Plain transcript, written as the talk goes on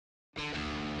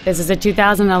This is a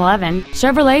 2011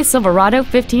 Chevrolet Silverado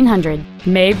 1500,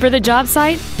 made for the job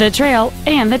site, the trail,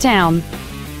 and the town.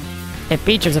 It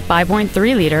features a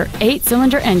 5.3-liter,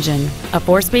 8-cylinder engine, a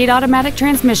 4-speed automatic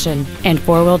transmission, and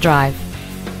 4-wheel drive.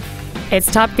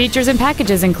 Its top features and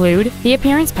packages include the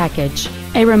appearance package,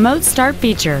 a remote start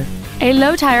feature, a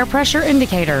low tire pressure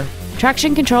indicator,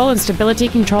 traction control and stability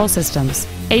control systems,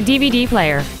 a DVD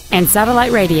player, and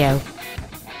satellite radio.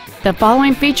 The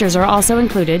following features are also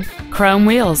included: chrome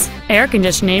wheels, air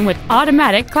conditioning with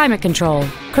automatic climate control,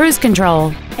 cruise control,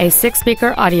 a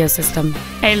 6-speaker audio system,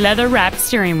 a leather-wrapped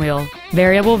steering wheel,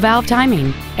 variable valve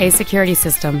timing, a security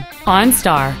system,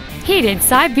 OnStar, heated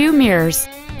side view mirrors,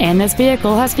 and this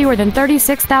vehicle has fewer than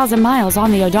 36,000 miles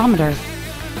on the odometer.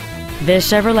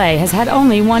 This Chevrolet has had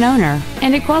only one owner,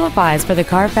 and it qualifies for the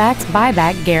Carfax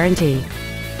buyback guarantee.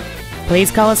 Please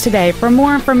call us today for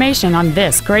more information on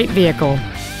this great vehicle.